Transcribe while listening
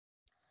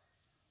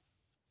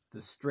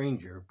The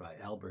Stranger by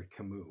Albert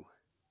Camus.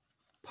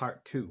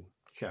 Part 2,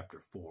 Chapter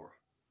 4.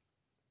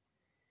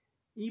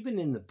 Even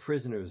in the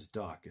prisoner's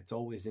dock, it's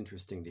always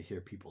interesting to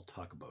hear people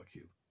talk about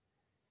you.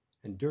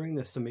 And during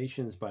the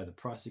summations by the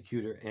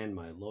prosecutor and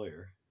my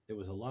lawyer, there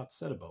was a lot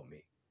said about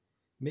me.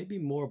 Maybe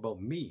more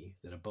about me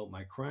than about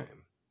my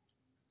crime.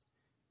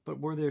 But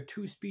were their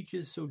two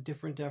speeches so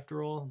different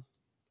after all?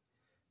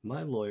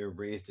 My lawyer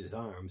raised his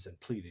arms and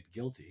pleaded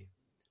guilty,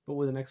 but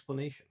with an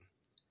explanation.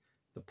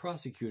 The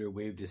prosecutor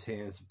waved his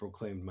hands and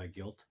proclaimed my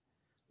guilt,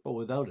 but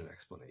without an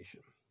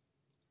explanation.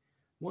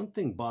 One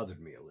thing bothered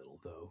me a little,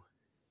 though.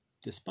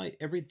 Despite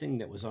everything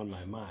that was on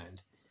my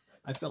mind,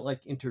 I felt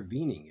like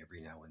intervening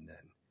every now and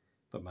then,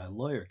 but my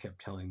lawyer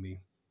kept telling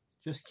me,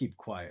 "Just keep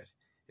quiet.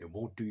 It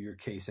won't do your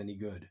case any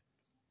good."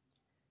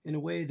 In a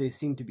way, they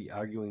seemed to be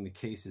arguing the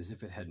case as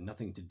if it had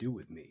nothing to do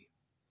with me.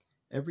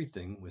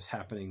 Everything was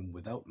happening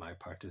without my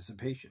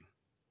participation.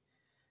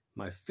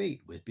 My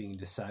fate was being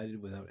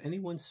decided without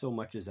anyone so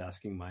much as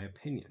asking my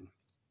opinion.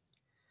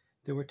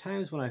 There were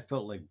times when I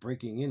felt like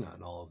breaking in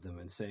on all of them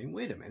and saying,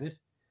 "Wait a minute,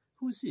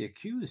 who's the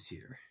accused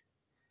here?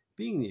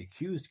 Being the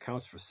accused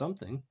counts for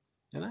something,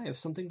 and I have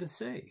something to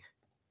say."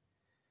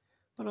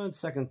 But on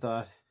second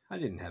thought, I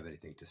didn't have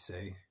anything to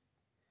say.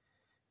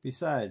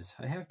 Besides,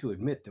 I have to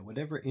admit that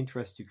whatever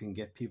interest you can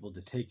get people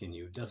to take in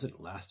you doesn't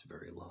last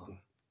very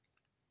long.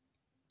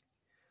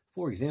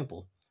 For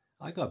example,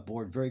 I got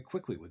bored very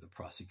quickly with the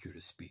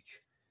prosecutor's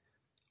speech.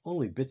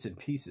 Only bits and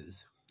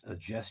pieces, a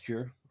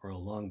gesture or a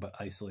long but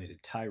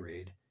isolated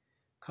tirade,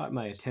 caught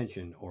my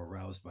attention or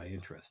aroused my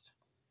interest.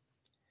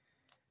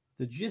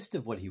 The gist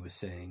of what he was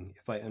saying,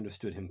 if I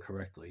understood him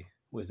correctly,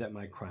 was that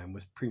my crime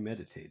was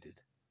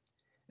premeditated.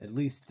 At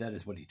least that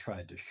is what he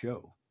tried to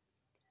show.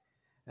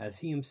 As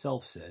he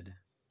himself said,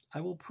 "I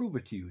will prove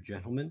it to you,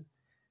 gentlemen,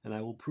 and I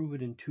will prove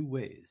it in two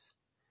ways.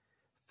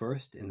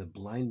 First, in the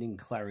blinding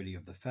clarity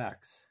of the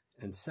facts,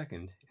 and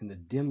second, in the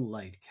dim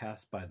light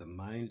cast by the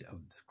mind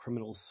of the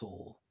criminal's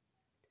soul."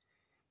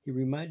 He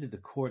reminded the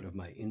court of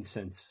my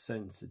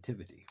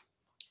insensitivity,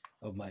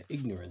 of my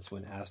ignorance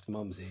when asked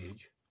Mum's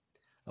age,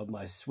 of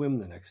my swim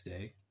the next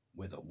day,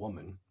 with a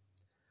woman,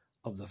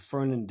 of the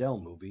Fernandel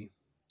movie,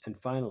 and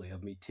finally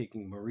of me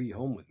taking Marie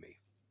home with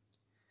me.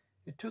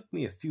 It took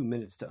me a few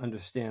minutes to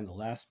understand the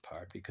last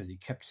part because he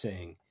kept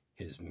saying,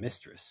 "his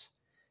mistress,"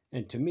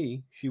 and to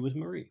me, she was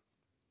Marie.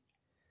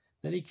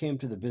 Then he came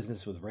to the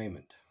business with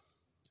Raymond.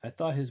 I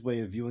thought his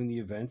way of viewing the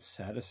events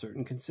had a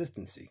certain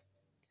consistency.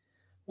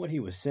 What he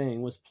was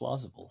saying was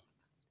plausible.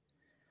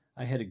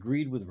 I had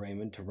agreed with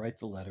Raymond to write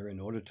the letter in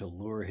order to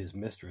lure his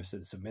mistress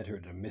and submit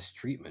her to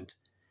mistreatment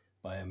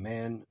by a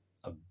man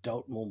of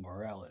doubtful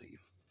morality.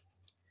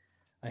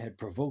 I had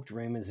provoked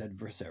Raymond's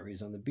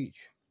adversaries on the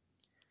beach.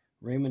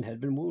 Raymond had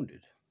been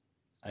wounded.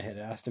 I had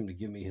asked him to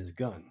give me his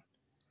gun.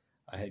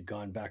 I had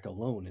gone back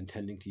alone,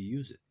 intending to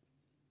use it.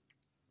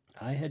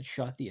 I had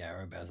shot the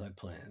Arab as I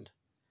planned.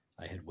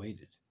 I had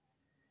waited.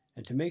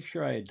 And to make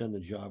sure I had done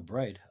the job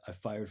right, I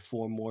fired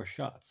 4 more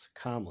shots,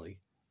 calmly,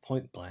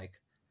 point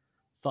blank,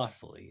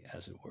 thoughtfully,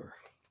 as it were.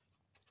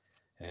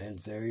 "And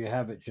there you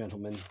have it,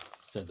 gentlemen,"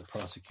 said the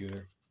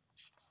prosecutor.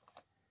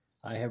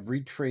 "I have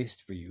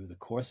retraced for you the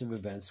course of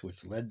events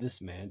which led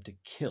this man to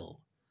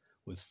kill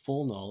with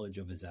full knowledge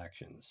of his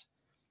actions.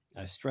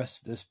 I stress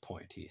this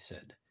point," he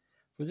said,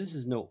 "for this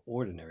is no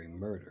ordinary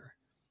murder,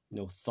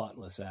 no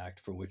thoughtless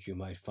act for which you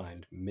might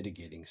find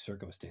mitigating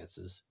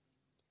circumstances.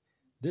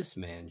 This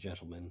man,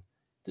 gentlemen,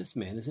 this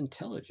man is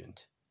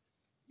intelligent.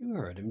 You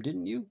heard him,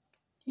 didn't you?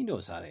 He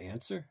knows how to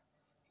answer.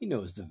 He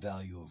knows the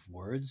value of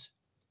words.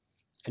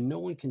 And no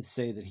one can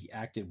say that he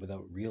acted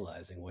without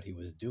realizing what he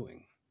was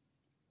doing."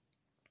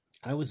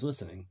 I was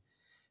listening,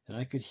 and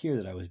I could hear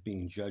that I was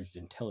being judged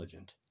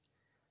intelligent,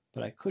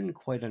 but I couldn't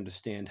quite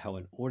understand how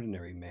an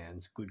ordinary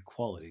man's good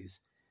qualities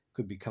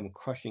could become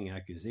crushing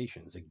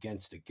accusations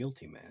against a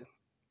guilty man.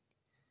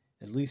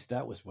 At least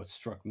that was what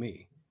struck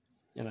me,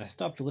 and I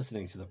stopped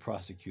listening to the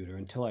prosecutor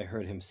until I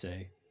heard him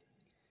say,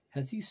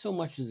 "Has he so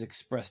much as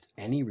expressed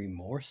any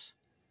remorse?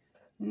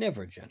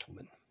 Never,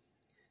 gentlemen.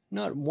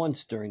 Not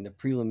once during the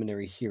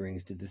preliminary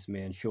hearings did this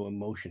man show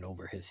emotion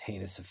over his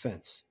heinous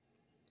offense."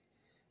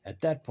 At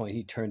that point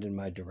he turned in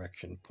my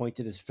direction,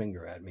 pointed his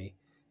finger at me,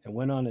 and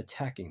went on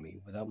attacking me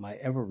without my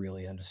ever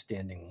really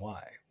understanding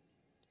why.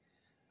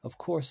 Of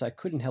course, I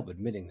couldn't help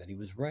admitting that he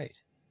was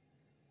right.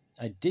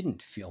 I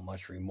didn't feel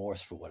much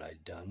remorse for what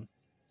I'd done,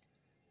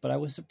 but I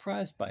was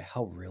surprised by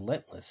how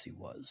relentless he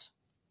was.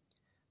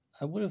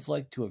 I would have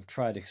liked to have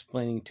tried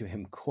explaining to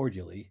him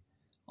cordially,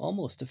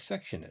 almost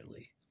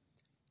affectionately,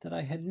 that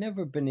I had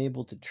never been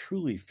able to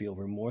truly feel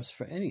remorse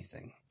for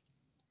anything.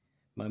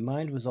 My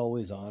mind was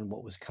always on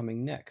what was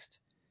coming next,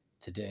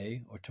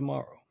 today or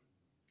tomorrow.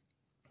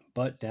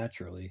 But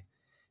naturally,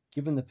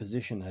 given the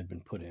position I'd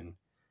been put in,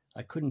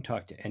 I couldn't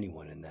talk to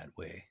anyone in that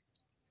way.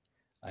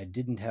 I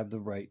didn't have the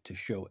right to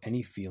show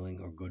any feeling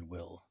or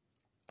goodwill.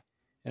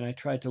 And I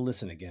tried to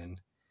listen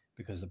again,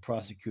 because the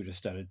prosecutor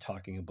started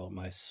talking about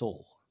my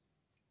soul.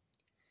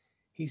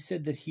 He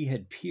said that he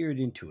had peered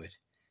into it,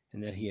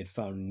 and that he had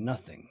found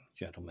nothing,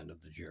 gentlemen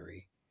of the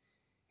jury.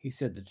 He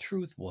said the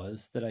truth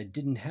was that I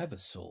didn't have a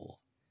soul,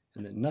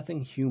 and that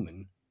nothing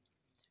human,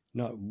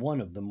 not one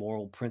of the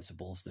moral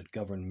principles that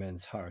govern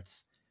men's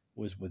hearts,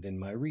 was within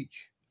my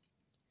reach.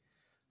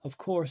 Of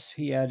course,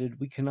 he added,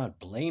 we cannot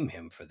blame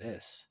him for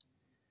this.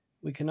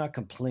 We cannot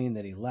complain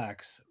that he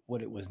lacks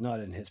what it was not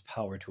in his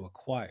power to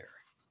acquire.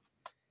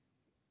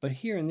 But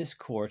here in this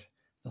court,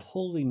 the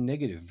wholly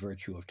negative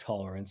virtue of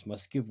tolerance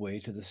must give way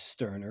to the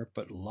sterner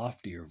but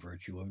loftier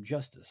virtue of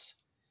justice,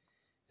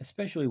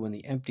 especially when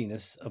the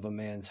emptiness of a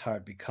man's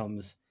heart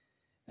becomes,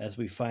 as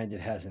we find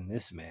it has in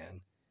this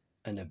man,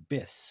 an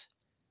abyss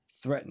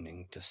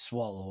threatening to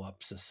swallow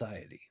up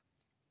society.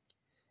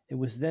 It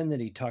was then that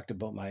he talked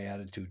about my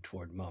attitude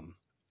toward Mum.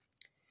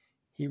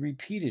 He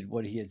repeated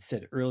what he had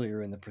said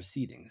earlier in the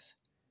proceedings,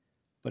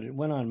 but it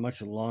went on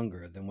much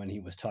longer than when he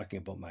was talking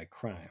about my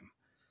crime.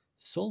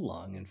 So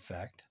long, in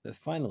fact, that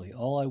finally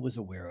all I was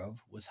aware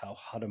of was how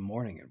hot a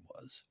morning it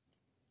was.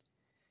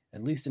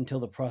 At least until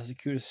the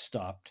prosecutor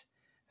stopped,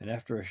 and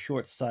after a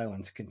short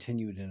silence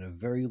continued in a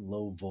very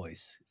low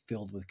voice,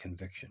 filled with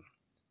conviction.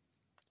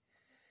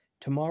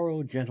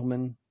 Tomorrow,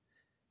 gentlemen,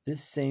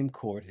 this same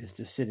court is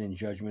to sit in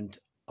judgment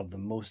of the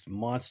most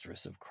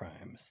monstrous of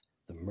crimes,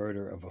 the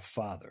murder of a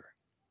father.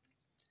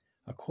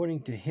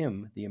 According to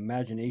him, the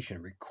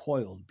imagination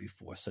recoiled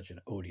before such an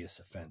odious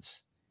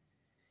offense.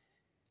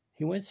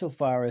 He went so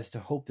far as to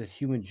hope that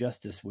human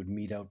justice would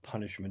mete out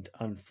punishment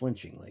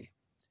unflinchingly.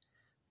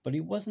 But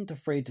he wasn't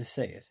afraid to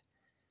say it.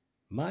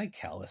 My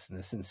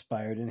callousness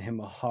inspired in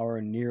him a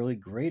horror nearly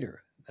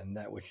greater than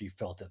that which he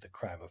felt at the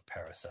crime of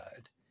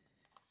parricide.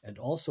 And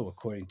also,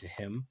 according to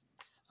him,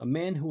 a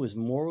man who is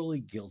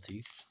morally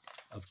guilty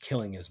of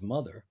killing his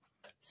mother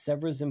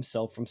severs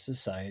himself from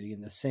society in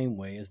the same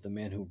way as the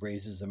man who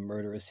raises a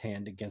murderous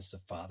hand against the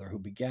father who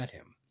begat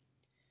him.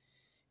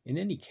 In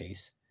any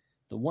case,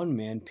 the one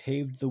man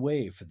paved the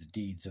way for the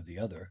deeds of the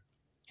other,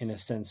 in a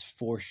sense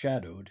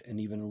foreshadowed and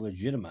even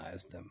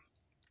legitimized them.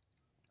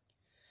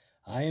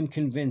 I am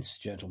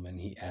convinced, gentlemen,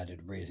 he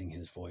added, raising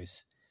his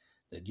voice,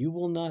 that you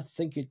will not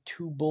think it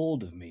too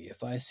bold of me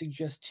if I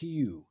suggest to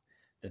you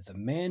that the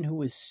man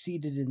who is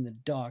seated in the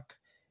dock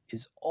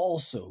is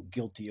also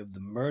guilty of the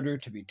murder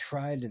to be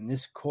tried in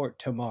this court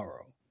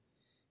tomorrow.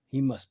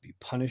 He must be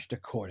punished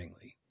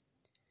accordingly.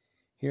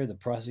 Here the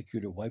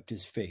prosecutor wiped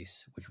his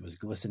face, which was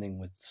glistening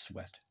with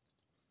sweat.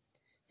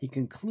 He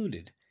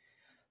concluded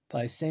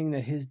by saying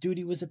that his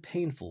duty was a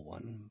painful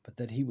one, but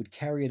that he would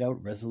carry it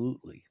out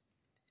resolutely.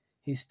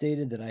 He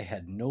stated that I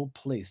had no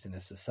place in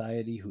a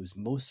society whose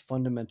most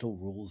fundamental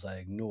rules I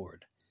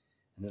ignored,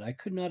 and that I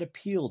could not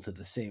appeal to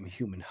the same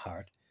human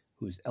heart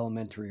whose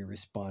elementary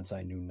response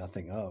I knew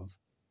nothing of.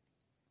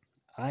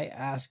 I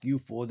ask you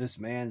for this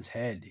man's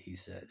head, he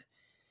said,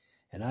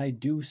 and I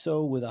do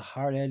so with a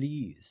heart at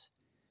ease.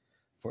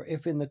 For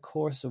if in the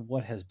course of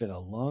what has been a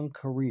long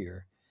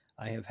career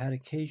I have had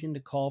occasion to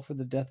call for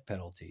the death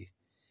penalty,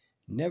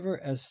 never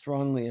as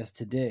strongly as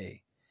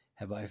today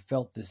have I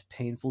felt this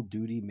painful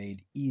duty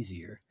made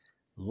easier,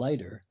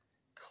 lighter,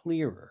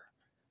 clearer,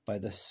 by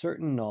the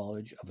certain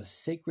knowledge of a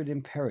sacred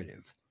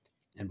imperative,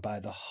 and by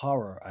the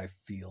horror I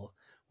feel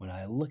when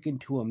I look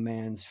into a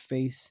man's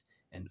face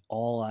and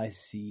all I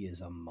see is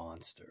a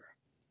monster.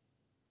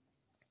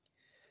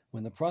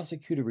 When the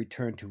prosecutor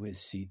returned to his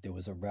seat, there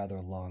was a rather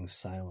long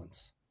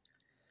silence.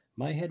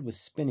 My head was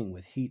spinning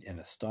with heat and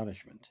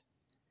astonishment.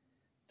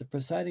 The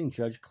presiding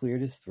judge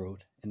cleared his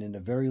throat and in a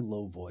very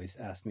low voice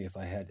asked me if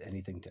I had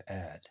anything to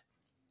add.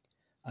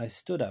 I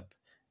stood up,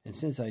 and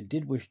since I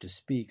did wish to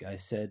speak, I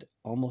said,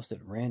 almost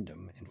at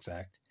random, in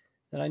fact,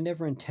 that I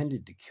never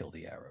intended to kill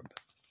the Arab.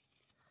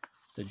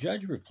 The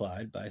judge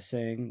replied by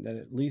saying that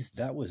at least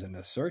that was an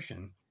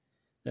assertion,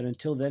 that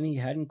until then he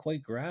hadn't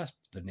quite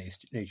grasped the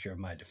nature of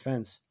my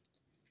defense,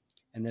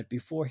 and that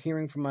before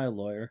hearing from my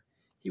lawyer,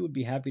 he would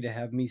be happy to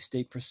have me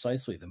state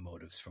precisely the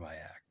motives for my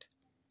act.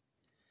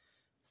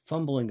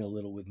 Fumbling a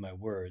little with my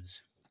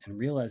words, and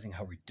realizing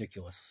how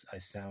ridiculous I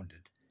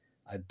sounded,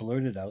 I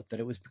blurted out that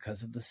it was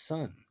because of the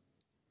sun.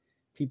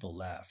 People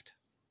laughed.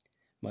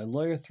 My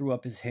lawyer threw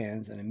up his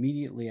hands, and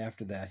immediately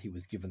after that he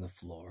was given the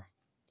floor.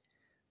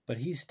 But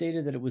he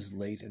stated that it was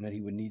late and that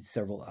he would need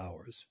several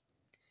hours.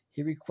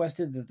 He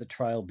requested that the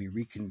trial be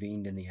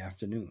reconvened in the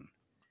afternoon.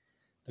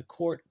 The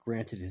court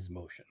granted his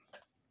motion.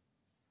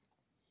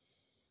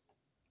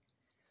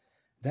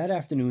 That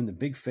afternoon, the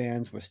big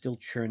fans were still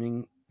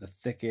churning the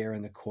thick air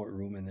in the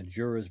courtroom, and the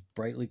jurors'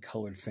 brightly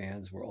colored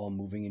fans were all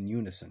moving in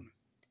unison.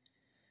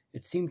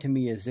 It seemed to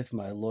me as if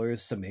my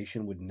lawyer's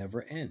summation would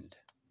never end.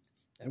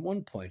 At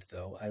one point,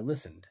 though, I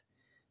listened,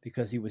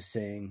 because he was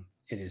saying,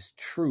 "It is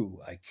true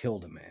I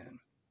killed a man."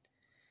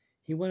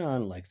 He went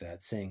on like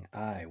that, saying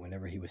 "I"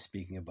 whenever he was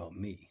speaking about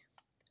me.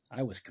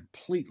 I was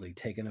completely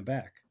taken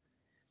aback.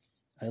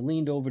 I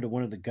leaned over to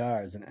one of the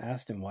guards and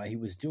asked him why he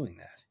was doing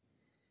that.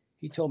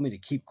 He told me to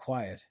keep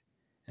quiet,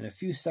 and a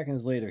few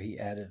seconds later he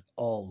added,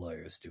 "All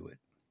lawyers do it."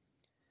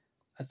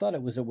 I thought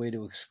it was a way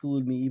to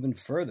exclude me even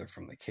further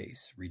from the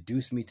case,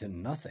 reduce me to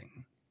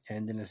nothing,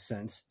 and, in a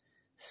sense,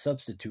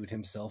 substitute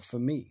himself for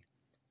me.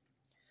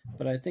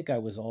 but I think I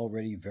was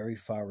already very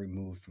far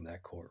removed from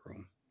that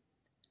courtroom.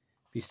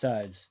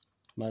 Besides,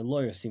 my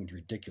lawyer seemed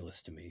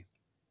ridiculous to me.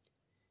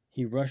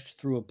 He rushed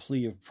through a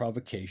plea of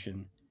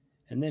provocation,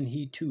 and then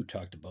he too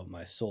talked about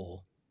my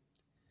soul.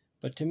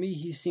 But to me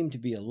he seemed to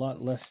be a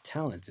lot less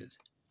talented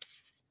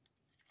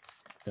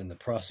than the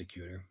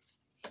prosecutor.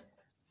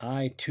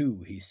 I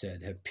too, he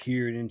said, have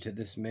peered into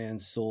this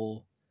man's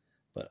soul,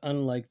 but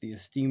unlike the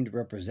esteemed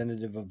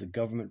representative of the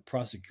government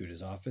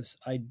prosecutor's office,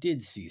 I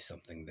did see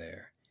something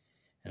there,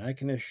 and I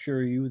can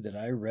assure you that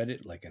I read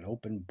it like an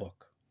open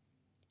book.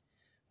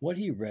 What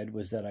he read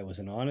was that I was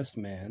an honest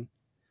man,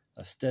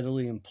 a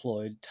steadily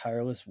employed,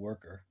 tireless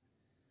worker,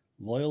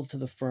 loyal to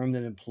the firm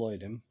that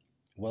employed him,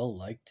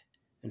 well-liked,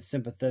 and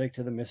sympathetic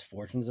to the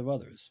misfortunes of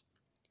others.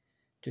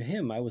 To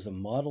him I was a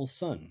model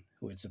son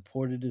who had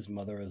supported his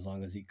mother as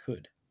long as he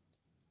could.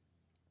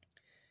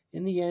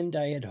 In the end,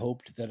 I had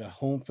hoped that a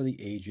home for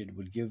the aged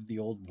would give the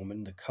old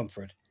woman the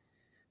comfort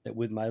that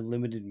with my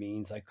limited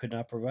means I could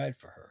not provide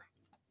for her.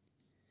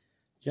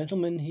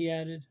 Gentlemen, he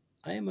added,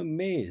 I am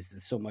amazed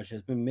that so much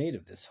has been made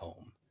of this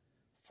home,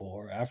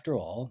 for, after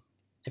all,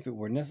 if it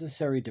were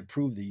necessary to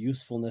prove the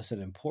usefulness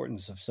and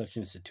importance of such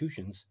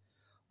institutions,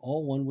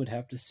 all one would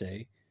have to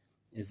say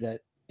is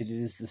that it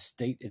is the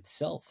state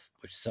itself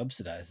which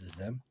subsidizes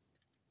them.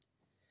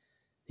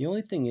 The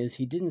only thing is,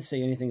 he didn't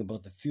say anything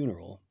about the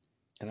funeral,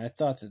 and I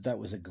thought that that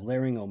was a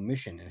glaring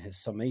omission in his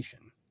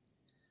summation.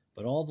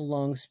 But all the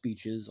long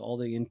speeches, all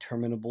the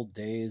interminable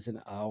days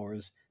and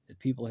hours that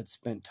people had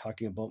spent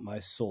talking about my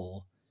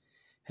soul,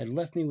 had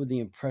left me with the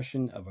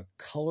impression of a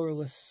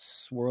colorless,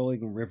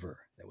 swirling river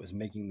that was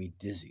making me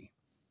dizzy.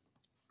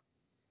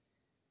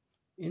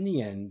 In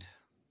the end,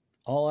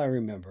 all I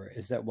remember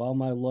is that while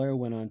my lawyer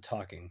went on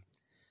talking,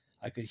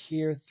 I could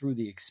hear through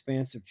the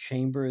expanse of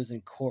chambers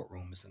and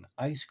courtrooms an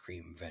ice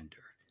cream vendor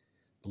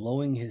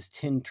blowing his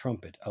tin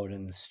trumpet out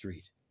in the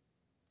street.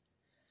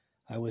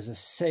 I was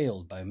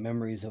assailed by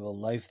memories of a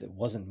life that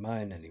wasn't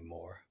mine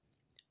anymore,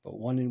 but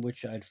one in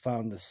which I'd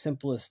found the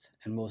simplest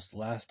and most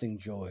lasting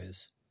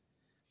joys,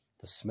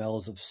 the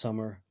smells of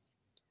summer,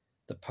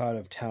 the part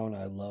of town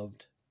I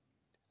loved,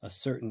 a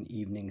certain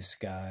evening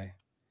sky,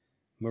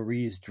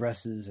 Marie's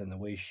dresses and the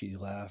way she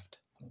laughed.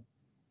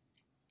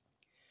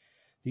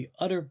 The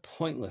utter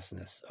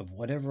pointlessness of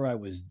whatever I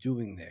was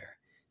doing there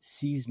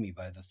seized me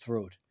by the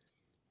throat,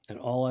 and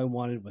all I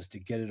wanted was to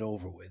get it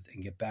over with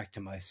and get back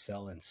to my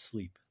cell and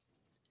sleep.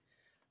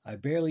 I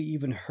barely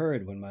even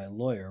heard when my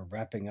lawyer,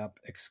 wrapping up,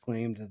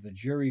 exclaimed that the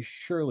jury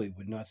surely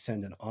would not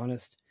send an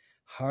honest,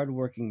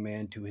 hard-working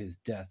man to his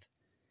death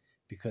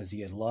because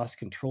he had lost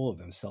control of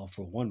himself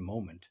for one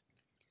moment,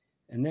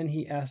 and then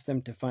he asked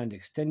them to find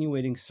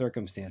extenuating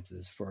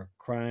circumstances for a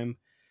crime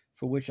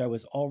for which I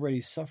was already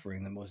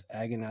suffering the most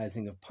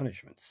agonizing of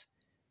punishments,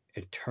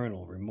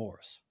 eternal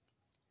remorse.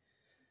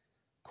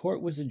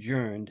 Court was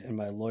adjourned, and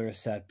my lawyer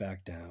sat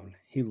back down.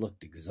 He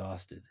looked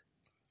exhausted.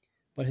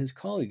 But his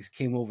colleagues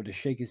came over to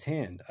shake his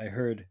hand. I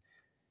heard,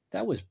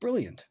 "That was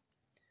brilliant."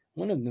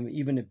 One of them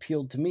even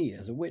appealed to me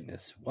as a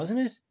witness. "Wasn't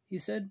it?" he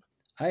said.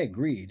 I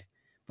agreed,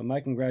 but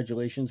my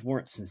congratulations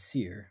weren't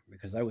sincere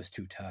because I was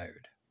too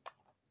tired.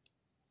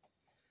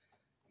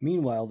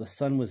 Meanwhile, the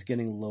sun was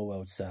getting low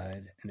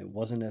outside, and it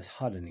wasn't as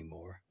hot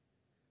anymore.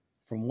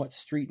 From what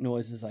street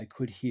noises I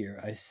could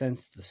hear, I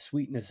sensed the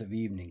sweetness of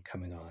evening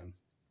coming on.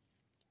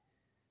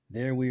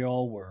 There we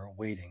all were,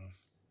 waiting.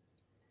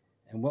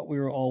 And what we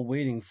were all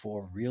waiting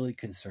for really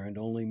concerned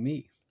only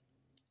me.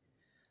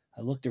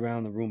 I looked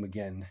around the room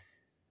again.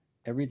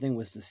 Everything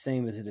was the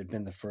same as it had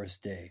been the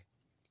first day.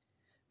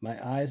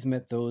 My eyes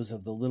met those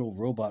of the little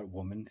robot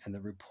woman and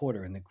the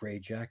reporter in the gray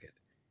jacket.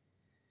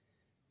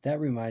 That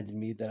reminded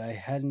me that I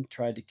hadn't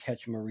tried to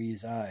catch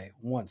Marie's eye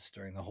once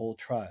during the whole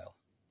trial.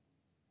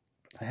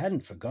 I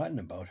hadn't forgotten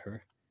about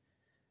her.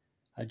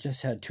 I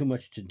just had too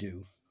much to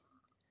do.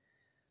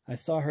 I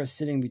saw her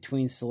sitting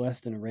between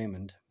Celeste and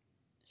Raymond.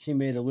 She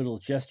made a little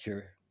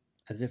gesture,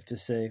 as if to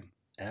say,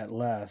 "At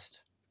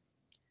last."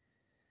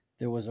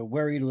 There was a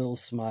worried little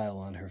smile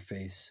on her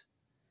face,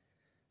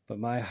 but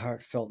my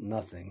heart felt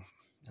nothing,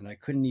 and I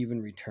couldn't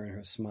even return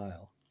her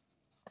smile.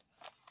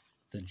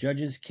 The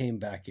judges came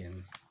back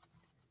in.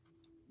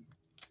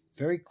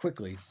 Very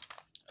quickly,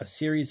 a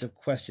series of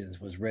questions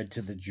was read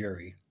to the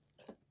jury.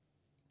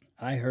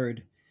 I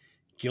heard,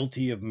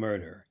 "Guilty of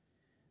murder,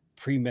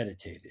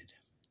 premeditated,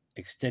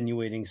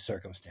 extenuating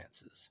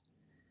circumstances."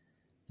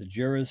 The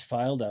jurors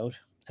filed out,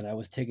 and I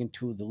was taken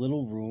to the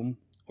little room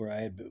where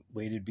I had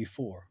waited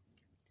before.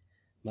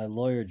 My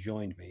lawyer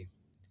joined me.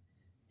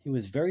 He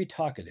was very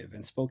talkative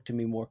and spoke to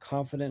me more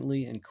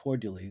confidently and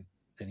cordially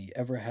than he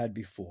ever had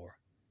before.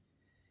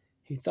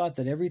 He thought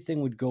that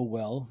everything would go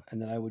well and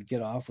that I would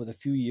get off with a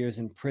few years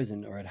in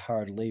prison or at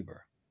hard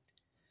labor.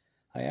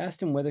 I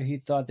asked him whether he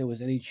thought there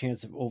was any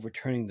chance of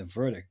overturning the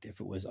verdict if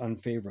it was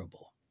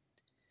unfavorable.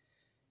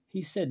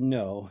 He said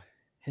no.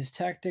 His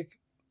tactic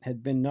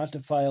had been not to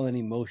file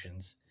any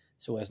motions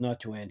so as not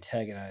to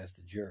antagonize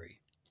the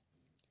jury.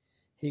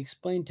 He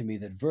explained to me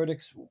that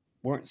verdicts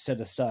weren't set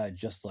aside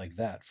just like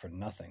that for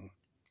nothing.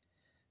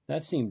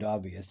 That seemed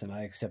obvious, and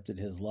I accepted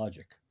his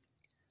logic.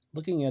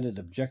 Looking at it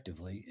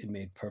objectively, it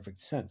made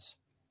perfect sense.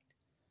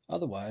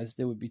 Otherwise,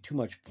 there would be too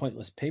much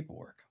pointless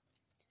paperwork.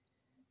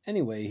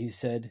 Anyway, he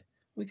said,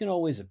 we can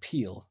always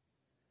appeal,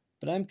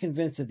 but I'm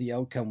convinced that the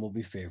outcome will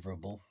be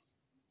favorable.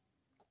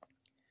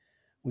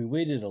 We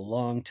waited a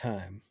long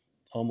time,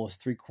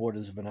 almost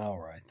 3/4 of an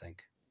hour, I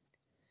think.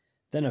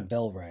 Then a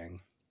bell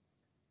rang.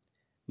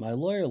 My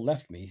lawyer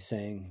left me,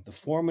 saying, the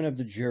foreman of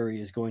the jury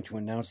is going to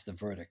announce the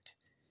verdict.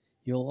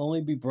 You'll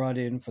only be brought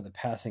in for the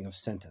passing of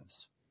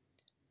sentence.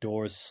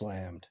 Doors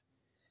slammed.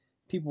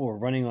 People were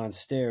running on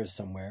stairs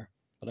somewhere,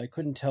 but I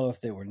couldn't tell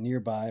if they were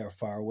nearby or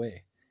far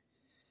away.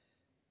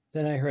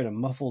 Then I heard a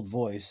muffled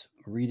voice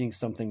reading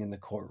something in the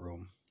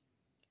courtroom.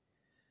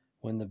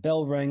 When the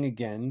bell rang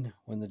again,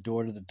 when the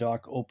door to the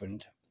dock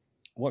opened,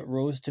 what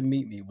rose to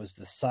meet me was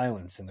the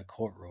silence in the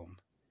courtroom.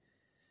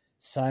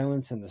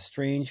 Silence and the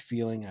strange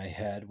feeling I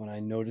had when I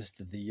noticed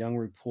that the young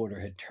reporter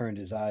had turned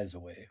his eyes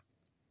away.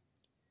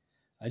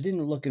 I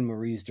didn't look in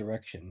Marie's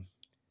direction.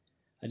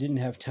 I didn't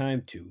have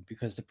time to,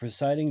 because the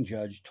presiding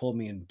judge told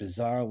me in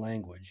bizarre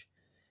language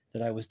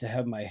that I was to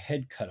have my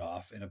head cut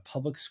off in a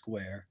public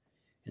square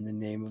in the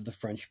name of the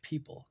French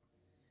people.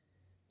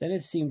 Then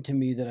it seemed to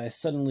me that I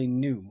suddenly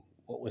knew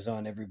what was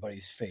on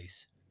everybody's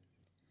face.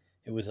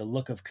 It was a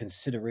look of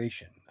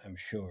consideration, I'm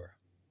sure.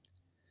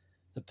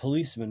 The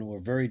policemen were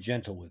very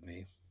gentle with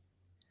me.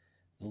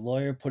 The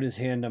lawyer put his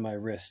hand on my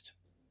wrist.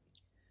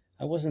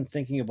 I wasn't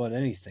thinking about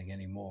anything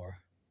anymore.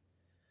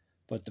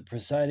 But the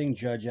presiding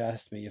judge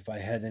asked me if I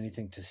had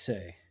anything to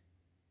say.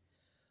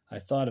 I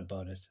thought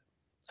about it.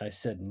 I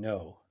said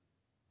no.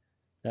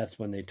 That's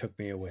when they took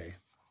me away.